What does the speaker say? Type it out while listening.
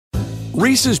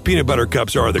Reese's peanut butter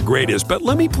cups are the greatest, but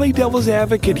let me play devil's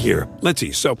advocate here. Let's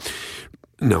see. So,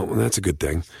 no, that's a good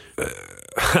thing.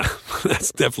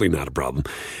 That's definitely not a problem.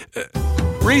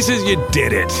 Reese's, you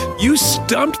did it. You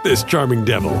stumped this charming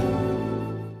devil.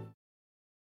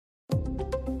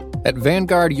 At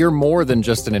Vanguard, you're more than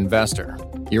just an investor.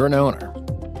 You're an owner.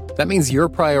 That means your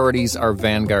priorities are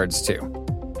Vanguard's too.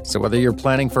 So whether you're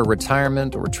planning for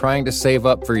retirement or trying to save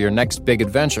up for your next big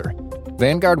adventure,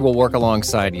 Vanguard will work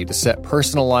alongside you to set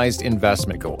personalized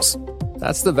investment goals.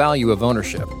 That's the value of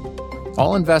ownership.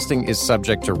 All investing is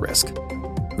subject to risk.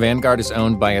 Vanguard is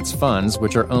owned by its funds,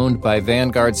 which are owned by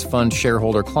Vanguard's fund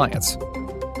shareholder clients.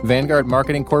 Vanguard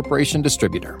Marketing Corporation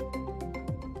Distributor.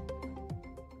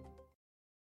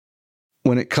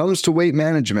 When it comes to weight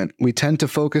management, we tend to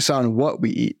focus on what we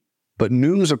eat, but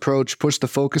Noom's approach puts the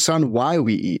focus on why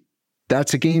we eat.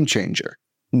 That's a game changer.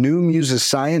 Noom uses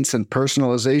science and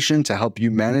personalization to help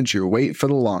you manage your weight for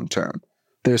the long term.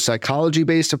 Their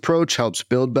psychology-based approach helps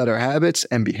build better habits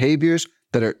and behaviors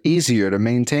that are easier to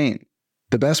maintain.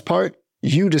 The best part?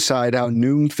 You decide how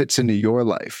Noom fits into your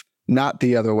life, not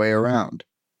the other way around.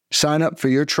 Sign up for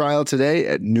your trial today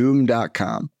at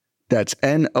Noom.com. That's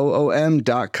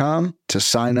Noom.com to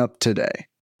sign up today.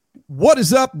 What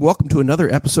is up? Welcome to another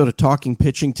episode of Talking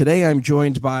Pitching. Today I'm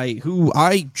joined by who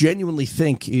I genuinely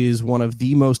think is one of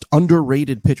the most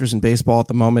underrated pitchers in baseball at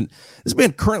the moment. This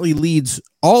man currently leads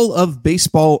all of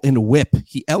baseball in whip.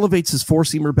 He elevates his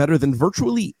four-seamer better than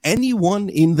virtually anyone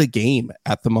in the game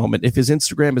at the moment. If his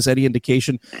Instagram is any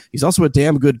indication, he's also a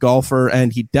damn good golfer,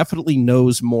 and he definitely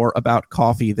knows more about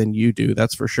coffee than you do,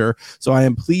 that's for sure. So I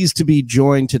am pleased to be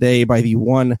joined today by the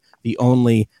one, the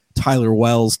only, Tyler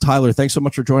Wells. Tyler, thanks so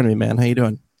much for joining me, man. How you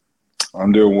doing?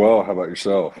 I'm doing well. How about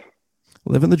yourself?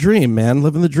 Living the dream, man.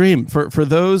 Living the dream. For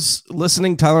those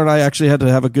listening, Tyler and I actually had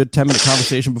to have a good 10-minute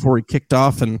conversation before we kicked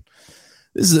off, and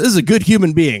this is a good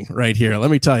human being right here. Let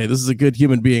me tell you, this is a good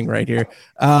human being right here.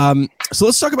 So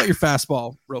let's talk about your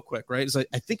fastball real quick, right?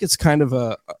 I think it's kind of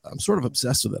I'm sort of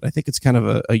obsessed with it. I think it's kind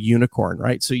of a unicorn,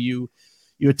 right? So you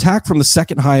attack from the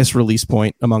second highest release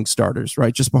point among starters,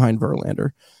 right? Just behind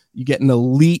Verlander. You get an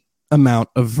elite amount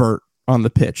of vert on the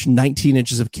pitch, 19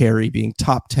 inches of carry being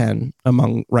top 10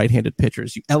 among right-handed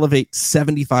pitchers. You elevate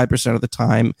 75% of the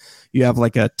time. You have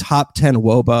like a top 10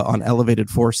 WOBA on elevated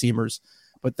four-seamers,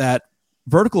 but that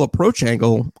vertical approach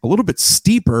angle a little bit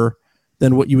steeper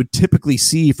than what you would typically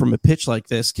see from a pitch like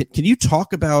this. Can you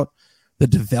talk about the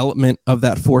development of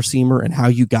that four-seamer and how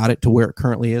you got it to where it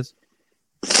currently is?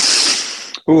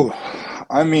 Ooh,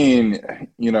 I mean,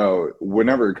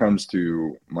 whenever it comes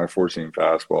to my four-seam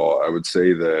fastball, I would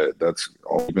say that that's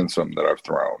always been something that I've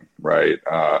thrown, right?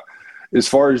 As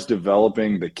far as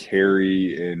developing the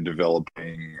carry and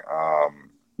developing,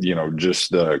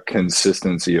 just the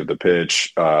consistency of the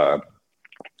pitch, I'll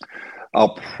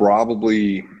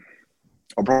probably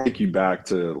take you back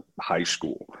to high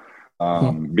school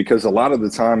because a lot of the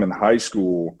time in high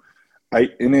school, I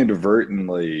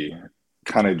inadvertently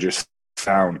kind of just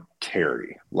found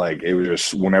carry. Like it was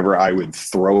just whenever I would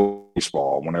throw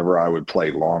baseball, whenever I would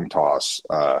play long toss,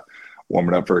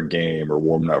 warming up for a game or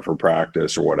warming up for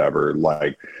practice or whatever,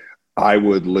 like I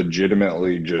would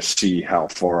legitimately just see how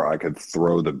far I could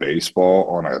throw the baseball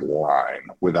on a line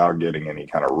without getting any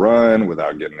kind of run,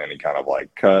 without getting any kind of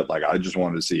like cut. Like I just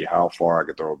wanted to see how far I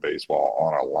could throw a baseball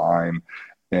on a line,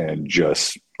 and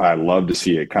just I love to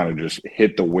see it kind of just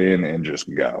hit the wind and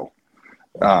just go.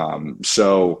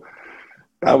 So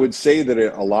I would say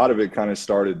that a lot of it kind of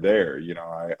started there.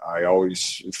 I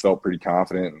always felt pretty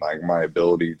confident in like my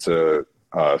ability to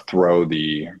throw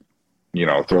the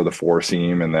four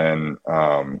seam. And then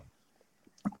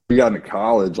we got into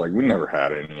college, like we never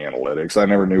had any analytics. I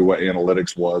never knew what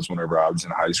analytics was whenever I was in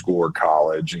high school or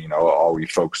college. All we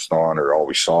focused on, or all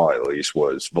we saw at least,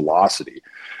 was velocity.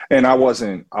 And I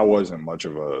wasn't much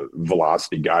of a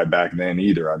velocity guy back then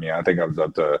either. I mean, I think it was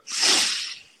up to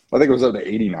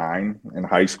 89 in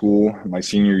high school, my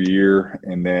senior year.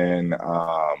 And then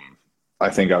I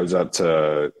think I was up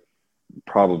to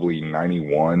probably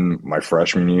 91 my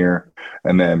freshman year.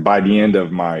 And then by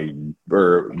the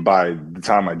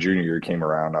time my junior year came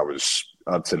around, I was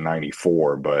up to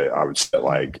 94, but I was at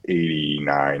like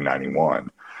 89,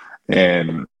 91.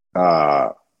 And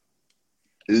to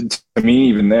me,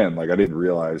 even then, like I didn't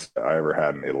realize I ever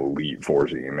had an elite four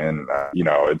seam. And,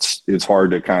 it's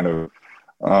hard to kind of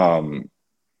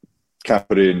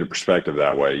put it into perspective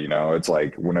that way. It's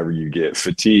like whenever you get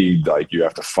fatigued, like you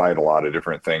have to fight a lot of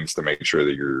different things to make sure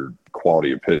that your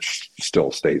quality of pitch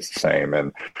still stays the same.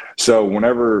 And so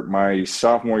whenever my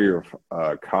sophomore year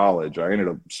of college, I ended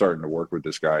up starting to work with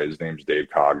this guy. His name's Dave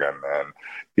Coggin, and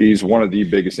he's one of the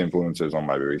biggest influences on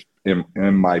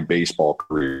in my baseball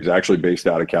career. He's actually based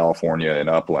out of California in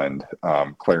Upland,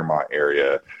 Claremont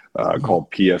area, called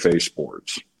PFA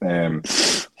Sports. And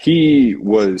he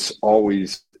was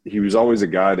always a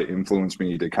guy that influenced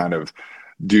me to kind of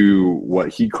do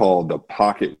what he called the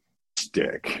pocket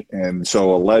stick. And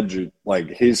so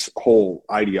his whole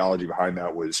ideology behind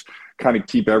that was kind of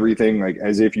keep everything like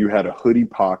as if you had a hoodie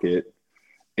pocket,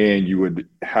 and you would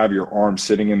have your arm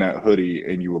sitting in that hoodie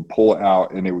and you would pull it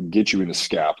out and it would get you into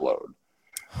scap load.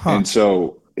 And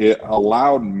so it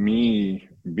allowed me,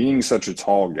 being such a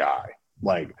tall guy,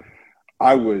 like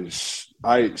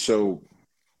so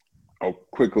I'll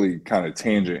quickly kind of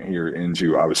tangent here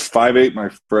into, I was 5'8" my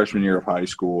freshman year of high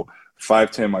school,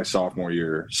 5'10" my sophomore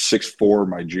year, 6'4"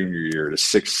 my junior year to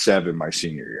 6'7" my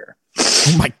senior year.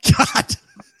 Oh my God.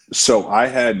 So I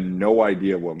had no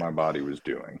idea what my body was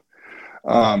doing.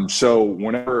 So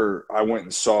whenever I went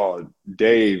and saw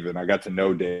Dave and I got to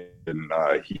know Dave, and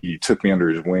he took me under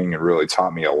his wing and really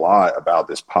taught me a lot about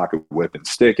this pocket whip and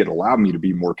stick, it allowed me to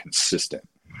be more consistent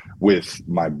with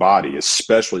my body,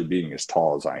 especially being as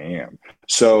tall as I am.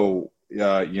 So,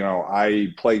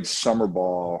 I played summer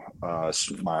ball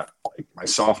my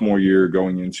sophomore year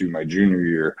going into my junior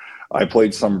year. I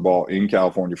played summer ball in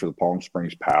California for the Palm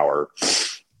Springs Power.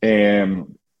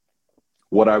 And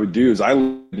what I would do is I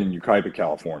lived in Yucaipa,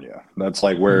 California. That's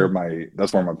like where my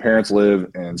parents live.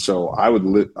 And so I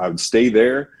would stay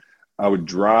there. I would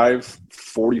drive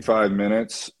 45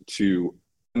 minutes to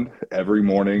every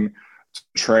morning to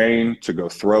train, to go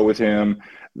throw with him.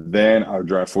 Then I would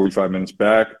drive 45 minutes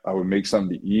back. I would make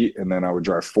something to eat. And then I would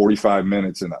drive 45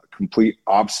 minutes in a complete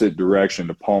opposite direction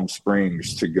to Palm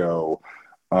Springs to go,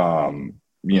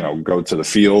 go to the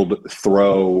field,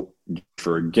 throw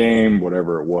for a game,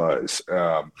 whatever it was.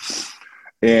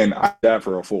 And I did that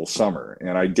for a full summer.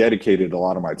 And I dedicated a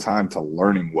lot of my time to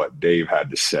learning what Dave had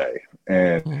to say.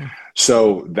 And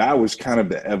so that was kind of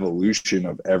the evolution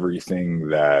of everything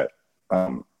that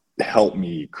helped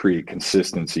me create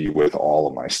consistency with all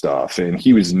of my stuff. And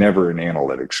he was never an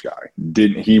analytics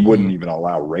guy. He wouldn't even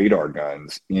allow radar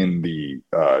guns in the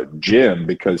gym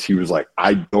because he was like,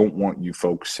 I don't want you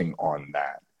focusing on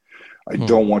that. I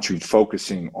don't want you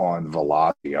focusing on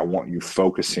velocity. I want you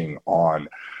focusing on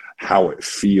how it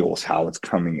feels, how it's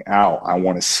coming out. I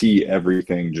want to see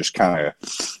everything just kind of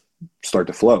start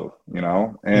to flow,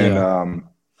 And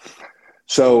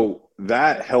so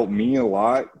that helped me a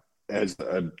lot as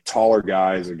a taller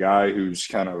guy, as a guy who's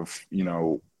kind of,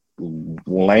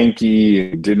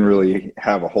 lanky and didn't really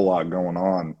have a whole lot going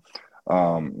on.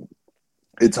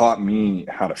 It taught me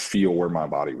how to feel where my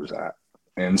body was at.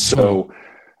 And so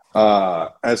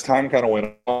as time kind of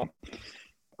went on,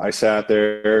 I sat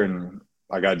there and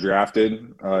I got drafted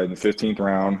in the 15th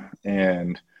round.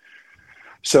 And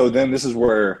so then this is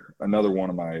where another one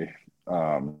of my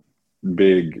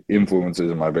big influences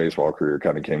in my baseball career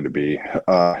kind of came to be.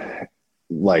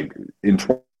 Like in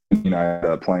 2019,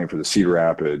 I playing for the Cedar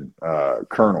Rapids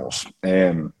Colonels,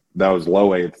 and that was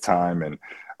low A at the time, and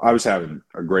I was having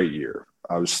a great year.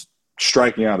 I was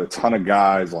striking out a ton of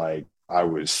guys. Like I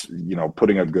was,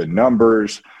 putting up good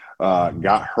numbers.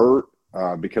 Got hurt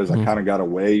because I kind of got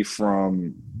away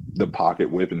from the pocket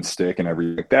whip and stick and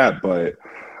everything like that, but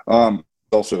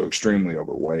also extremely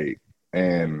overweight.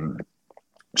 And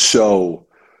so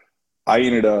I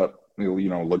ended up,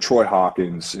 LaTroy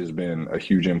Hawkins has been a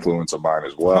huge influence of mine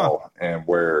as well. And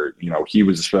where, he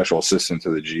was a special assistant to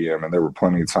the GM, and there were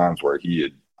plenty of times where he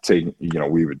had taken,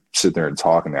 we would sit there and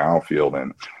talk in the outfield,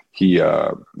 and he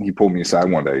pulled me aside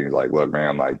one day. He's like, look,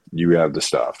 man, like you have the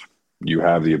stuff. You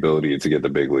have the ability to get the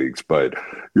big leagues, but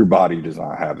your body does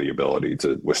not have the ability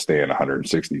to withstand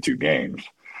 162 games.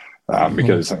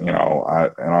 Because,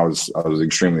 I was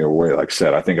extremely overweight. Like I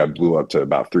said, I think I blew up to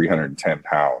about 310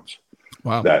 pounds.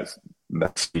 Wow. That's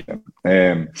season.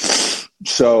 And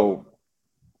so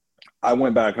I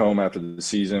went back home after the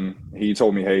season. He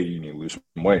told me, hey, you need to lose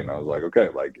some weight. And I was like, okay,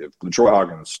 like if LaTroy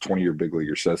Hawkins, 20-year big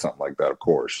leaguer, says something like that, of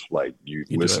course, like you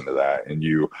listen to that and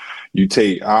you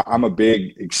take, I'm a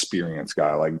big experience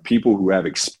guy. Like people who have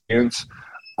experience,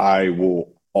 I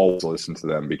will always listen to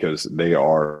them because they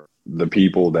are the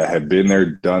people that have been there,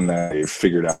 done that, they've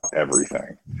figured out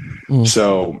everything.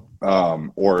 So,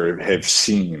 or have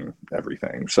seen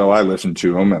everything. So I listened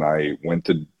to them and I went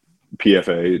to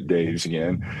PFA days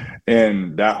again.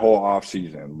 And that whole off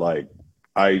season, like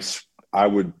I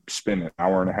would spend an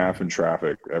hour and a half in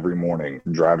traffic every morning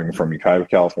driving from Yucaipa,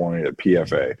 California to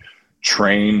PFA,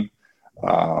 train,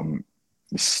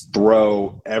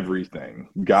 throw everything.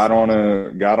 Got on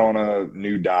a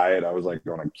new diet. I was like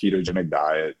on a ketogenic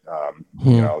diet,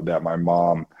 you know, that my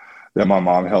mom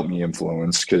helped me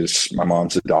influence, because my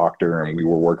mom's a doctor and we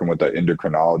were working with an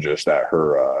endocrinologist at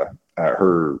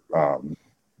her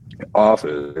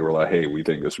office. They were like, hey, we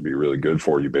think this would be really good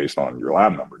for you based on your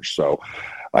lab numbers. So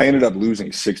I ended up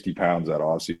losing 60 pounds that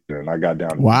offseason, and I got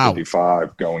down to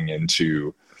 55 going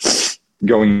into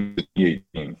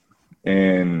 2018.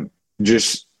 And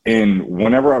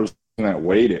whenever I was in that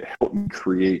weight, it helped me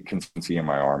create consistency in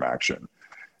my arm action.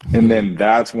 And then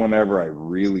that's whenever I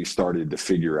really started to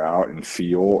figure out and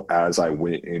feel, as I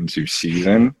went into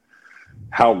season,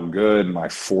 how good my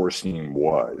four seam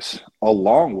was,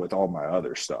 along with all my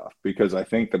other stuff. Because I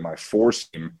think that my four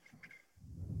seam,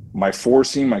 my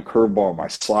curveball, my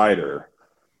slider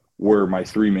were my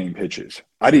three main pitches.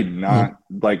 I did not,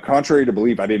 like, contrary to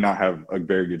belief, I did not have a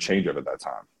very good changeup at that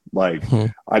time. Like,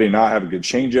 I did not have a good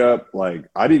changeup. Like,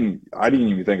 I didn't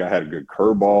even think I had a good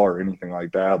curveball or anything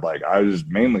like that. Like, I was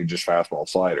mainly just fastball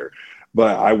slider.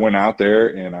 But I went out there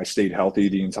and I stayed healthy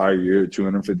the entire year,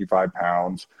 255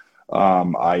 pounds.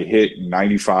 I hit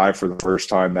 95 for the first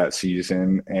time that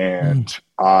season. And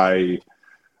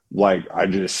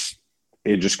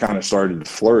it just kind of started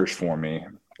to flourish for me.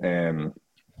 And,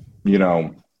 you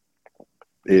know,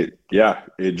 it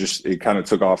kind of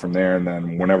took off from there. And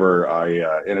then whenever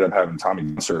I ended up having Tommy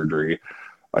John surgery,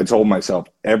 I told myself,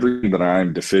 everything that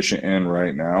I'm deficient in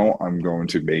right now, I'm going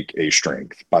to make a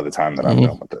strength by the time that I'm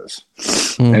done with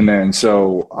this. And then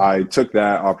so I took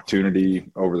that opportunity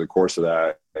over the course of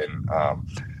that. And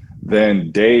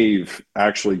then Dave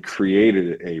actually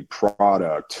created a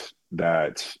product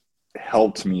that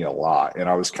helped me a lot. And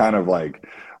I was kind of like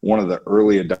one of the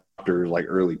early adopters, like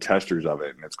early testers of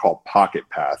it. And it's called Pocket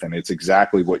Path. And it's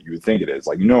exactly what you would think it is.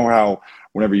 Like, you know how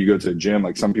whenever you go to a gym,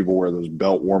 like some people wear those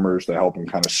belt warmers to help them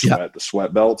kind of sweat, the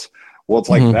sweat belts. Well, it's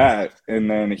like that. And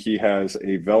then he has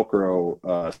a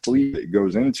Velcro sleeve that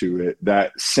goes into it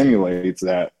that simulates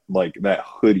that, like that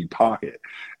hoodie pocket.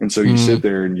 And so you sit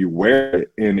there and you wear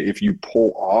it. And if you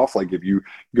pull off, like if you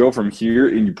go from here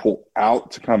and you pull out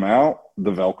to come out,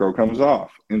 the Velcro comes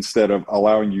off instead of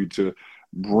allowing you to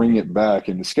bring it back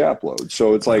into scap load.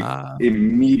 So it's like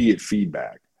immediate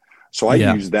feedback. So I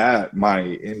use that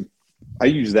my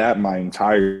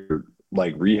entire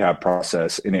like rehab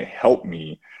process, and it helped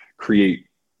me create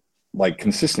like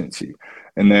consistency.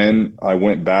 And then I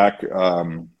went back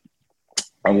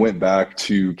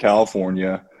to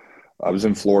California. I was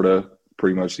in Florida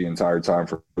pretty much the entire time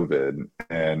for COVID.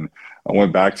 And I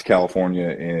went back to California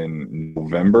in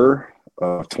November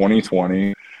of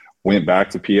 2020, went back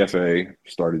to PFA,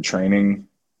 started training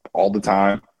all the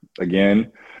time.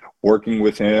 Again, working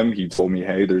with him, he told me,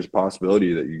 hey, there's a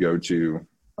possibility that you go to,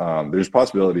 there's a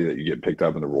possibility that you get picked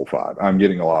up in the Rule 5. I'm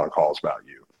getting a lot of calls about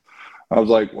you. I was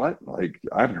like, what? Like,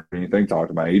 I haven't heard anything. Talked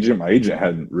to my agent. My agent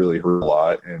hadn't really heard a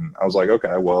lot. And I was like,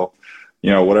 okay, well,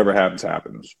 you know, whatever happens,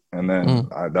 happens. And then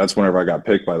that's whenever I got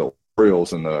picked by the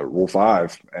Orioles in the Rule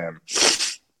 5. And,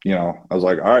 you know, I was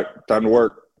like, all right, time to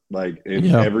work. Like,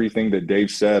 everything that Dave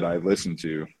said, I listened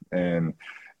to. And,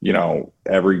 you know,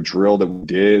 every drill that we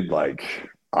did, like,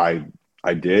 I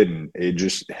did. And it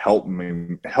just helped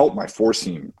my four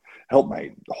seam, helped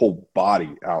my whole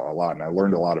body out a lot. And I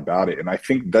learned a lot about it. And I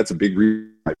think that's a big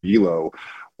reason my velo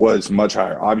was much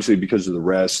higher, obviously because of the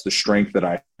rest, the strength that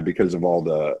I had because of all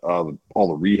the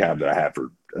rehab that I had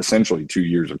for essentially 2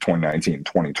 years of 2019 and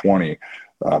 2020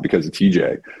 because of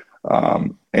TJ.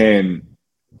 And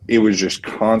it was just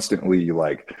constantly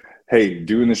like, hey,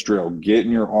 doing this drill,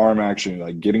 getting your arm action,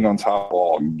 like getting on top of the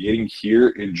ball, getting here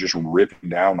and just ripping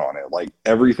down on it. Like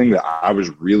everything that I was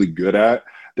really good at,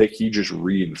 that he just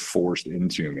reinforced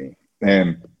into me.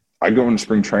 And I go into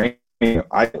spring training,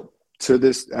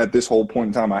 at this whole point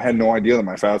in time, I had no idea that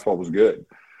my fastball was good.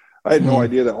 I had no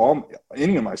idea that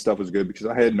any of my stuff was good because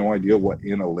I had no idea what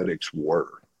analytics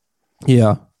were.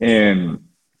 Yeah. And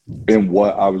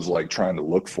what I was like trying to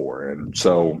look for. And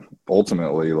so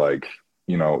ultimately, like,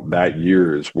 you know, that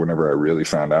year is whenever I really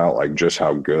found out like just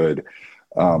how good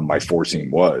my four seam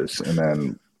was. And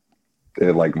then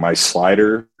like my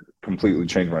slider completely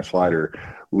changed my slider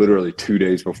literally 2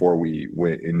 days before we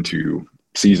went into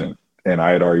season. And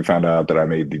I had already found out that I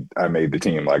made the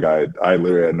team. Like I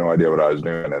literally had no idea what I was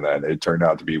doing. And then it turned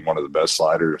out to be one of the best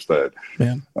sliders that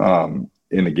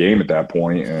in the game at that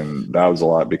point. And that was a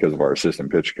lot because of our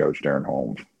assistant pitch coach, Darren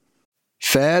Holmes.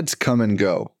 Fads come and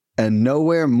go, and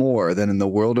nowhere more than in the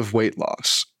world of weight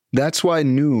loss. That's why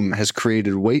Noom has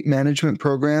created weight management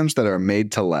programs that are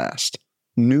made to last.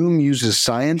 Noom uses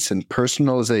science and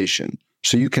personalization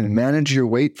so you can manage your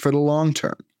weight for the long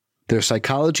term. Their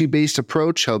psychology-based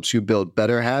approach helps you build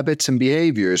better habits and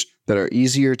behaviors that are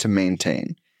easier to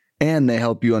maintain. And they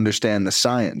help you understand the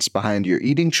science behind your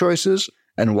eating choices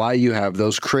and why you have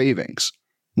those cravings.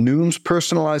 Noom's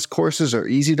personalized courses are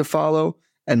easy to follow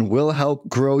and will help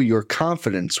grow your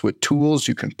confidence with tools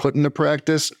you can put into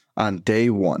practice on day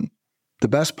one. The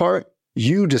best part?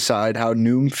 You decide how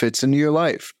Noom fits into your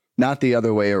life, not the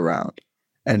other way around.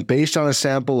 And based on a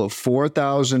sample of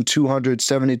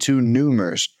 4,272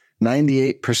 Noomers,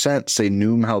 98% say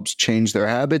Noom helps change their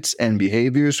habits and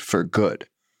behaviors for good.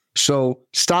 So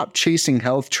stop chasing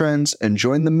health trends and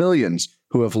join the millions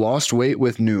who have lost weight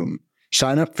with Noom.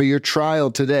 Sign up for your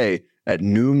trial today at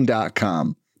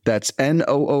Noom.com. That's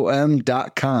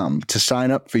Noom.com to sign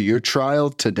up for your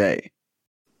trial today.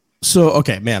 So,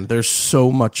 okay, man, there's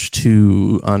so much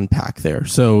to unpack there.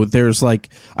 So there's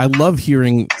I love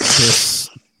hearing this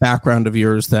background of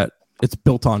yours that it's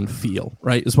built on feel,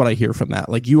 right? Is what I hear from that.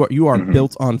 You are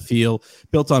built on feel,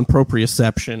 built on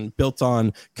proprioception, built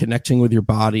on connecting with your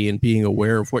body and being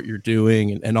aware of what you're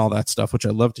doing and all that stuff, which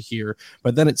I love to hear.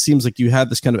 But then it seems like you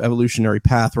had this kind of evolutionary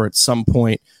path where at some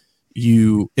point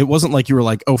it wasn't like you were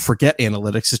like, oh, forget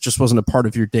analytics. It just wasn't a part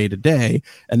of your day to day.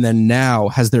 And then now,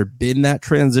 has there been that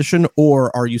transition,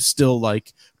 or are you still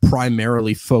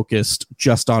primarily focused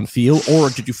just on feel,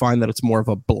 or did you find that it's more of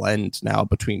a blend now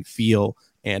between feel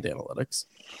and analytics?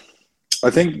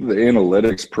 I think the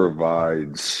analytics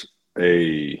provides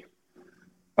a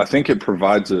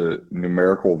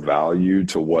numerical value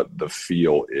to what the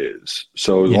feel is.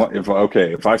 So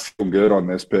if I feel good on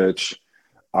this pitch,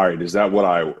 all right, is that what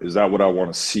I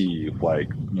want to see? In my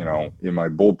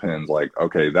bullpens,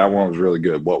 okay, that one was really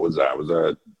good. What was that? Was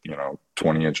that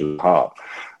 20 inches hop?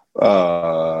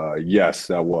 Yes,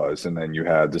 that was. And then you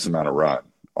had this amount of run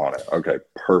on it. Okay,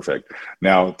 perfect.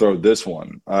 Now throw this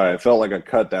one. I felt like I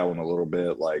cut that one a little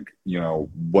bit.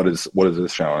 What is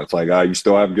this showing? It's you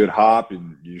still have good hop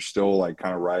and you still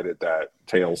kind of right at that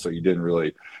tail, so you didn't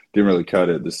really cut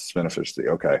it. This is beneficial.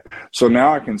 Okay, so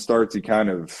now I can start to kind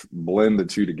of blend the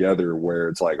two together where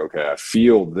it's okay, I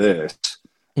feel this.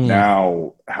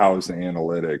 Now, how is the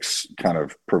analytics kind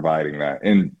of providing that?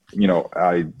 And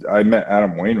I met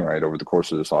Adam Wainwright over the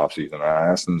course of this offseason, and I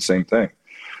asked him the same thing.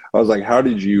 I was like, how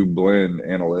did you blend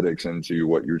analytics into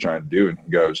what you're trying to do? And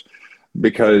he goes,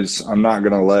 because I'm not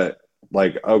going to let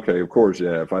okay, of course,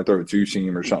 yeah, if I throw a two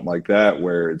seam or something like that,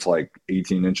 where it's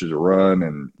 18 inches of run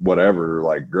and whatever,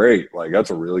 great. That's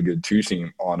a really good two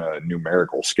seam on a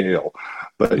numerical scale.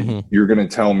 But you're going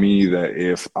to tell me that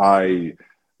if I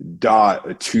dot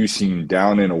a two seam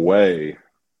down in a way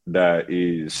that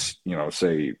is, on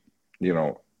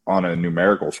a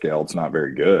numerical scale, it's not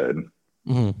very good.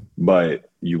 But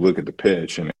you look at the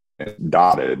pitch and it's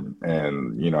dotted,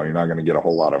 and you're not going to get a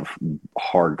whole lot of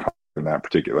hard contact in that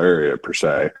particular area per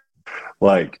se.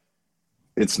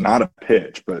 It's not a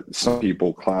pitch, but some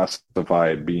people classify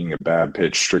it being a bad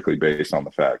pitch strictly based on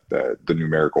the fact that the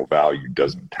numerical value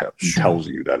doesn't tells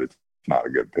you that it's not a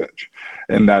good pitch.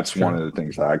 And that's one of the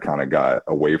things that I kind of got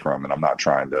away from. And I'm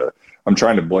trying to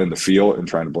blend the feel and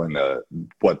trying to blend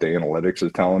what the analytics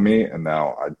is telling me. And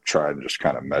now I try and just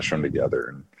kind of mesh them together.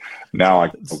 And now I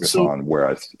can focus on where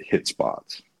I hit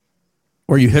spots.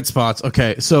 Where you hit spots.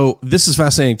 Okay. So this is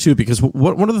fascinating too, because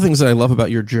one of the things that I love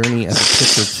about your journey as a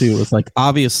pitcher too, is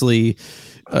obviously,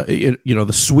 the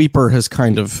sweeper has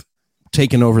kind of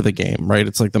taken over the game, right?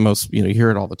 It's the most, you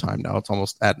hear it all the time now. It's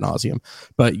almost ad nauseum.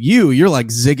 But you're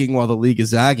zigging while the league is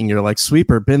zagging. You're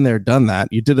sweeper, been there, done that.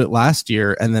 You did it last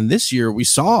year. And then this year we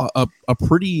saw a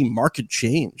pretty marked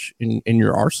change in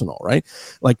your arsenal, right?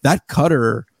 That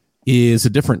cutter is a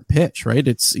different pitch, right?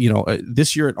 It's,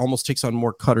 this year it almost takes on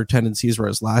more cutter tendencies,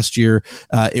 whereas last year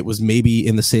it was maybe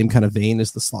in the same kind of vein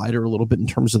as the slider a little bit in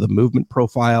terms of the movement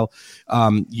profile.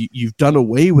 You've done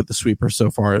away with the sweeper so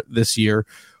far this year.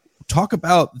 Talk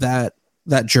about that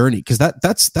journey, because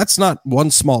that's not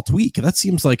one small tweak. That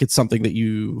seems like it's something that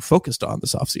you focused on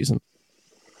this offseason.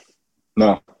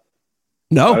 No,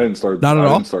 I didn't start. Not at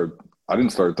all. I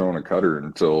didn't start throwing a cutter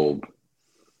until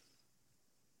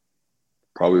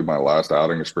probably my last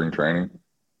outing of spring training.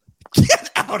 Get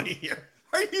out of here!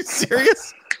 Are you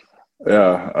serious?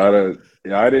 Yeah, I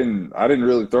didn't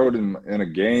really throw it in a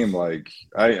game.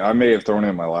 I may have thrown it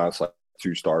in my last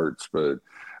two starts, but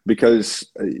because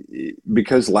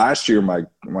last year my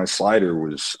slider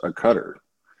was a cutter.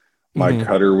 My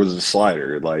cutter was a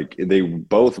slider. They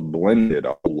both blended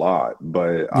a lot,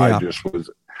 but I just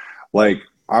was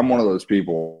I'm one of those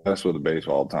people who mess with a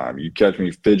baseball all the time. You catch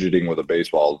me fidgeting with a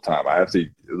baseball all the time. I have to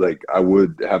I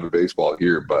would have a baseball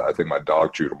here, but I think my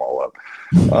dog chewed them all up.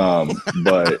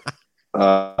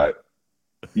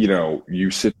 you know,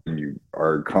 you sit and you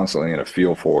are constantly in a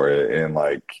feel for it. And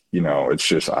like, you know, it's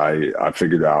just, I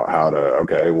figured out how to,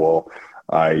 okay, well,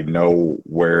 I know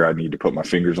where I need to put my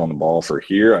fingers on the ball for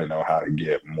here. I know how to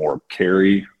get more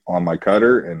carry on my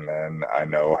cutter. And then I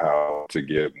know how to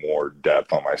get more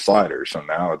depth on my slider. So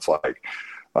now it's like,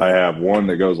 I have one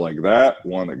that goes like that,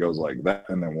 one that goes like that,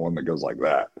 and then one that goes like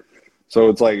that. So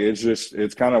it's like, it's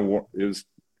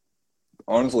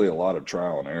honestly a lot of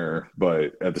trial and error,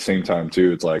 but at the same time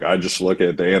too, it's like I just look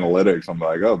at the analytics. I'm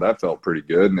like, oh, that felt pretty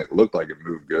good, and it looked like it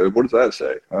moved good. What does that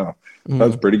say? Oh,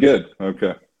 that's pretty good.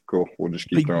 Okay, cool. We'll just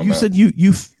keep throwing. You said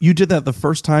you did that the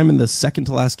first time in the second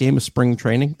to last game of spring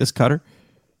training. This cutter.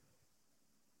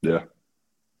 Yeah.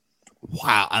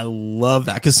 Wow, I love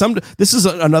that, because this is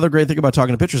another great thing about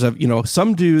talking to pitchers. You know,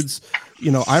 some dudes, you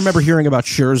know, I remember hearing about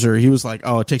Scherzer. He was like,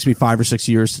 "Oh, it takes me 5 or 6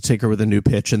 years to tinker with a new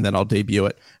pitch, and then I'll debut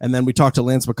it." And then we talked to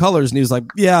Lance McCullers, and he was like,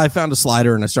 "Yeah, I found a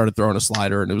slider, and I started throwing a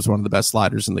slider, and it was one of the best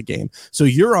sliders in the game." So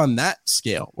you're on that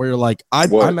scale where you're like, "I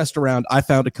messed around, I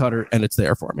found a cutter, and it's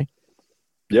there for me."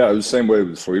 Yeah, it was the same way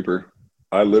with the sweeper.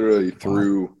 I literally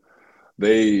threw.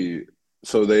 They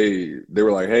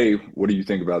were like, "Hey, what do you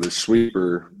think about this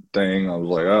sweeper thing?" I was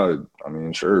like, "Oh, I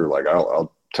mean, sure. Like,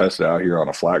 I'll test it out here on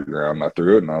a flat ground." And I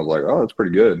threw it, and I was like, "Oh, that's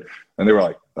pretty good." And they were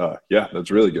like, "Yeah,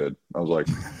 that's really good." I was like,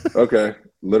 "Okay."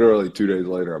 Literally 2 days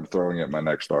later, I'm throwing it my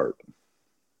next start.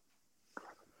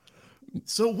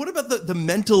 So what about the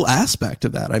mental aspect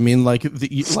of that? I mean, like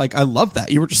I love that.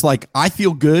 You were just like, I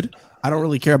feel good. I don't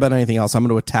really care about anything else. I'm going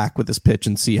to attack with this pitch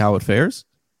and see how it fares.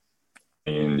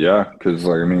 And yeah, because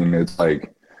like, I mean, it's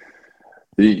like,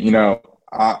 you know,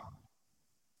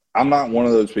 I'm not one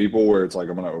of those people where it's like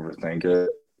I'm going to overthink it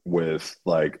with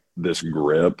like this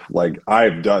grip. Like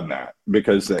I've done that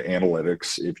because the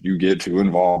analytics, if you get too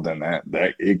involved in that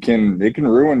it can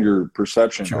ruin your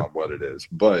perception on what it is.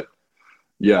 But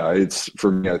yeah, it's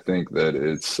for me, I think that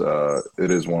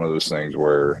it is one of those things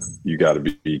where you got to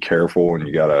be careful and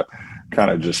you got to kind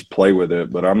of just play with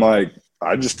it. But I'm like,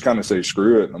 I just kind of say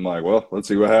screw it. And I'm like, well, let's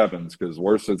see what happens, because the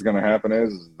worst that's going to happen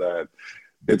is that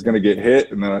it's going to get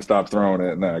hit, and then I stop throwing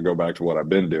it, and then I go back to what I've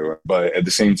been doing. But at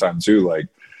the same time too, like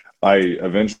I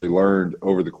eventually learned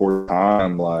over the course of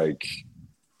time, like,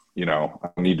 you know, I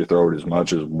need to throw it as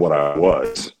much as what I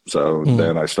was. So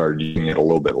then I started using it a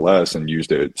little bit less and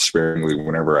used it sparingly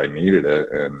whenever I needed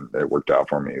it. And it worked out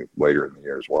for me later in the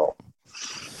year as well.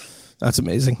 That's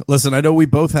amazing. Listen, I know we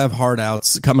both have hard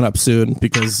outs coming up soon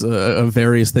because of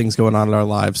various things going on in our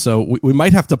lives. So we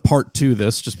might have to part two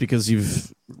this, just because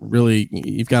you've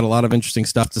got a lot of interesting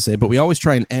stuff to say, but we always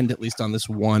try and end at least on this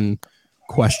one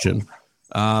question.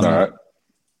 All right.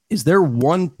 Is there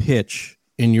one pitch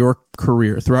in your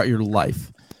career throughout your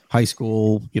life, high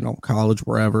school, you know, college,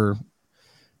 wherever,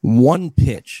 one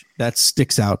pitch that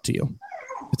sticks out to you?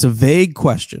 It's a vague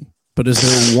question. But is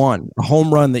there a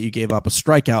home run that you gave up, a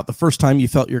strikeout, the first time you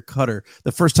felt your cutter,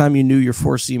 the first time you knew your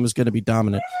four seam was going to be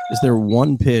dominant? Is there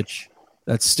one pitch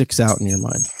that sticks out in your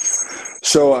mind?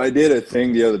 So I did a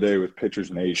thing the other day with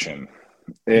Pitchers Nation,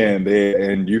 and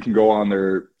you can go on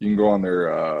their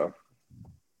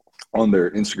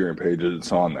Instagram page.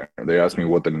 It's on there. They asked me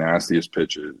what the nastiest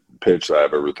pitch that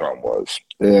I've ever thrown was,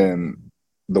 and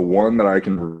the one that I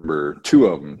can remember, two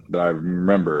of them that I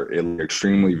remember it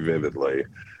extremely vividly,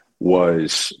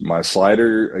 was my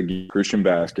slider against Christian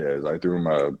Vasquez. I threw him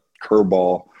a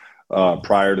curveball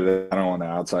prior to that on the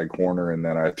outside corner, and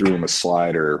then I threw him a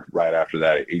slider right after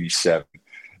that at 87.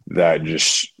 That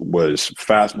just was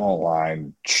fastball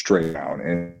line straight down.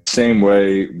 And same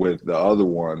way with the other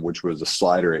one, which was a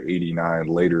slider at 89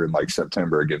 later in like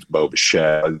September against Bo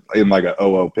Bichette in like an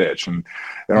 0-0 pitch. And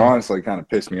honestly kind of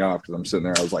pissed me off, because I'm sitting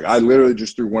there, I was like, I literally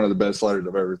just threw one of the best sliders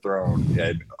I've ever thrown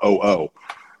at 0-0.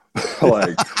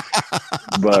 Like,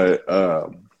 but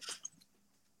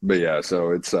yeah,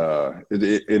 so it's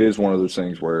it is one of those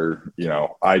things where, you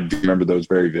know, I do remember those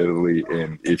very vividly,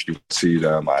 and if you see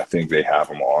them, I think they have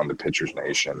them on the Pitchers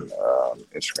Nation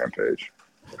Instagram page.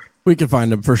 We can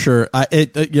find them for sure.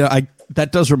 That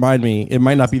does remind me, it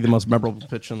might not be the most memorable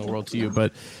pitch in the world to you,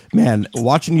 but man,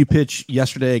 watching you pitch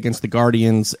yesterday against the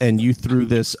Guardians, and you threw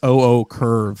this 0-0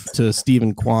 curve to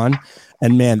Stephen Kwan.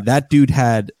 And man, that dude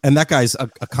and that guy's a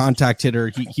contact hitter.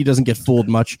 He doesn't get fooled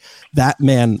much. That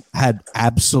man had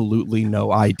absolutely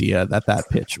no idea that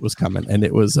pitch was coming, and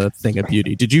it was a thing of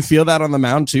beauty. Did you feel that on the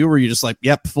mound too? Were you just like,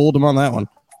 yep, fooled him on that one?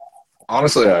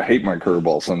 Honestly, I hate my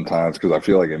curveball sometimes because I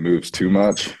feel like it moves too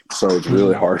much. So it's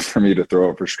really hard for me to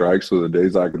throw it for strikes. So the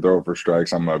days I can throw it for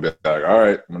strikes, I'm going to be like, all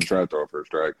right, I'm going to try to throw it for a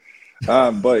strike.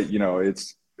 But, you know,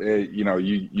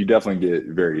 you definitely get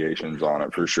variations on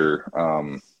it for sure.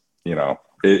 You know,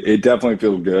 it definitely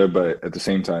feels good, but at the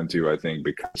same time too, I think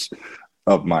because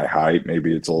of my height,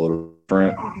 maybe it's a little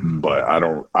different. But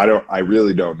I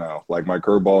really don't know. Like my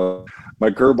curveball is my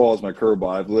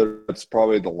curveball. It's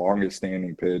probably the longest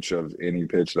standing pitch of any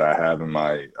pitch that I have in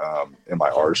my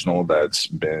arsenal that's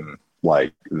been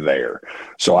like there.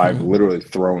 So I've literally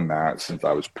thrown that since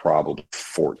I was probably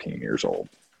 14 years old.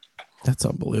 That's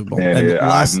unbelievable. And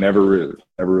I've never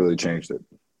really changed it.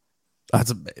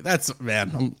 That's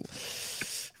man.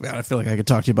 I feel like I could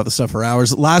talk to you about this stuff for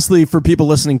hours. Lastly, for people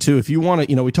listening too, if you want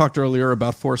to, we talked earlier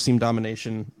about four-seam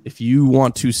domination. If you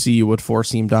want to see what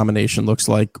four-seam domination looks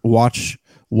like, watch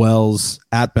Wells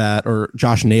at bat or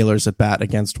Josh Naylor's at bat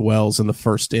against Wells in the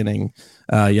first inning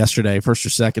yesterday, first or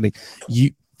second inning.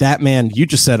 You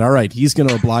just said, all right, he's going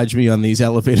to oblige me on these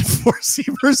elevated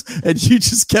four-seamers, and you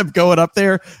just kept going up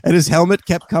there, and his helmet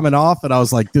kept coming off, and I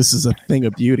was like, this is a thing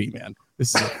of beauty, man.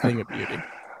 This is a thing of beauty.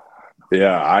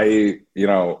 Yeah,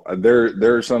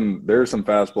 there are some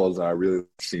fastballs that I really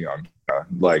see on.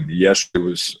 Like yesterday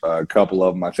was a couple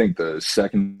of them. I think the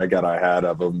second I had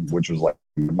of them, which was like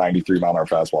 93 mile an hour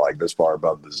fastball, like this far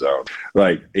above the zone.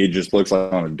 Like it just looks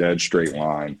like on a dead straight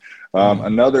line.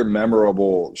 Another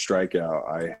memorable strikeout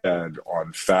I had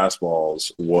on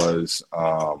fastballs was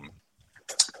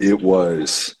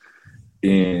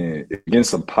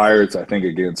against the Pirates, I think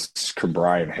against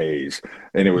Brian Hayes,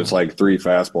 and it was like 3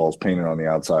 fastballs painted on the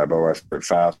outside. But my favorite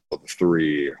fastball,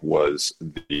 3, was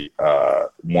the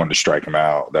one to strike him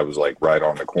out. That was like right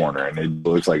on the corner, and it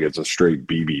looks like it's a straight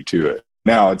BB to it.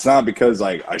 Now, it's not because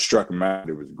like I struck him out,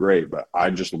 it was great, but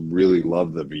I just really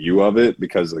love the view of it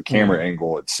because the camera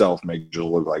angle itself makes it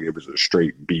look like it was a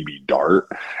straight BB dart.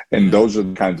 And those are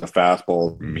the kinds of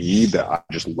fastballs to me that I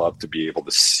just love to be able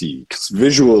to see because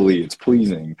visually it's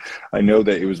pleasing. I know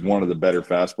that it was one of the better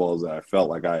fastballs that I felt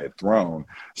like I had thrown.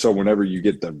 So whenever you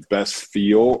get the best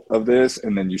feel of this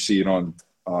and then you see it on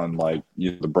like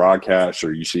the broadcast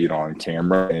or you see it on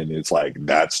camera and it's like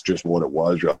that's just what it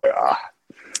was, you're like,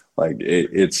 like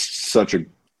it's such a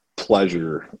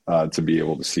pleasure to be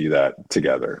able to see that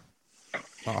together.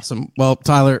 Awesome. Well,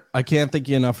 Tyler, I can't thank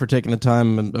you enough for taking the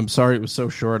time. And I'm sorry it was so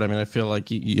short. I mean, I feel like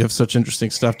you have such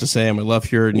interesting stuff to say, and we love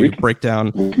hearing you break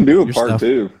down. We can do a part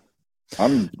 2.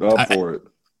 I'm up for it.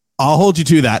 I'll hold you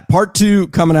to that. Part 2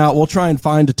 coming out. We'll try and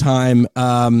find a time.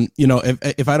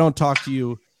 If I don't talk to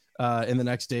you in the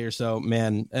next day or so,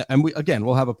 man, and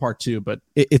we'll have a part 2, but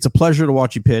it's a pleasure to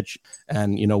watch you pitch,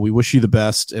 and we wish you the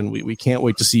best, and we can't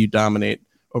wait to see you dominate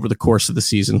over the course of the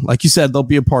season. Like you said, there'll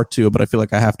be a part 2, but I feel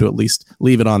like I have to at least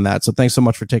leave it on that. So thanks so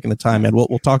much for taking the time, man. We'll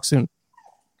talk soon.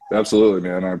 Absolutely,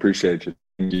 man. I appreciate you.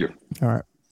 Thank you. All right.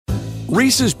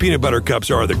 Reese's peanut butter cups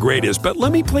are the greatest, but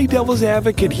let me play devil's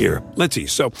advocate here. Let's see.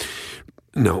 So,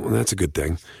 no, that's a good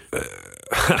thing.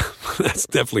 That's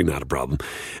definitely not a problem.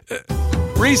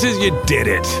 Reese's, you did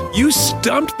it. You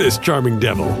stumped this charming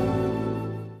devil.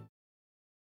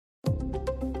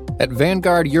 At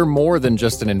Vanguard, you're more than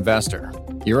just an investor.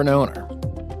 You're an owner.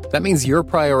 That means your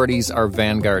priorities are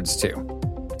Vanguard's too.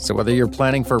 So whether you're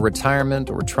planning for retirement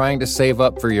or trying to save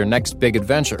up for your next big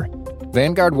adventure,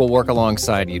 Vanguard will work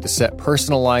alongside you to set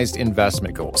personalized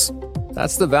investment goals.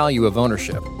 That's the value of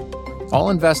ownership. All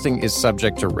investing is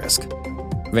subject to risk.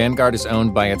 Vanguard is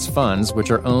owned by its funds, which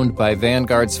are owned by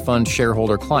Vanguard's fund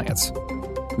shareholder clients.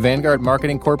 Vanguard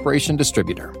Marketing Corporation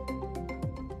Distributor.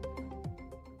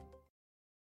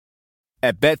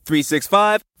 At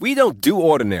Bet365, we don't do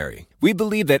ordinary. We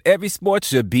believe that every sport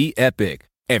should be epic.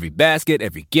 Every basket,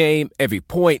 every game, every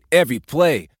point, every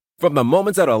play. From the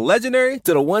moments that are legendary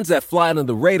to the ones that fly under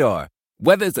the radar.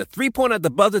 Whether it's a three-pointer at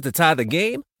the buzzer to tie the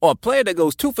game or a player that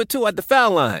goes 2 for 2 at the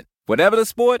foul line. Whatever the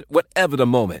sport, whatever the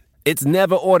moment. It's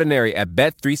never ordinary at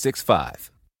Bet365.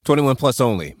 21 plus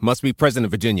only. Must be present in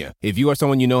Virginia. If you or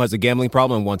someone you know has a gambling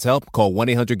problem and wants help, call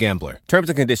 1-800-GAMBLER. Terms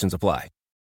and conditions apply.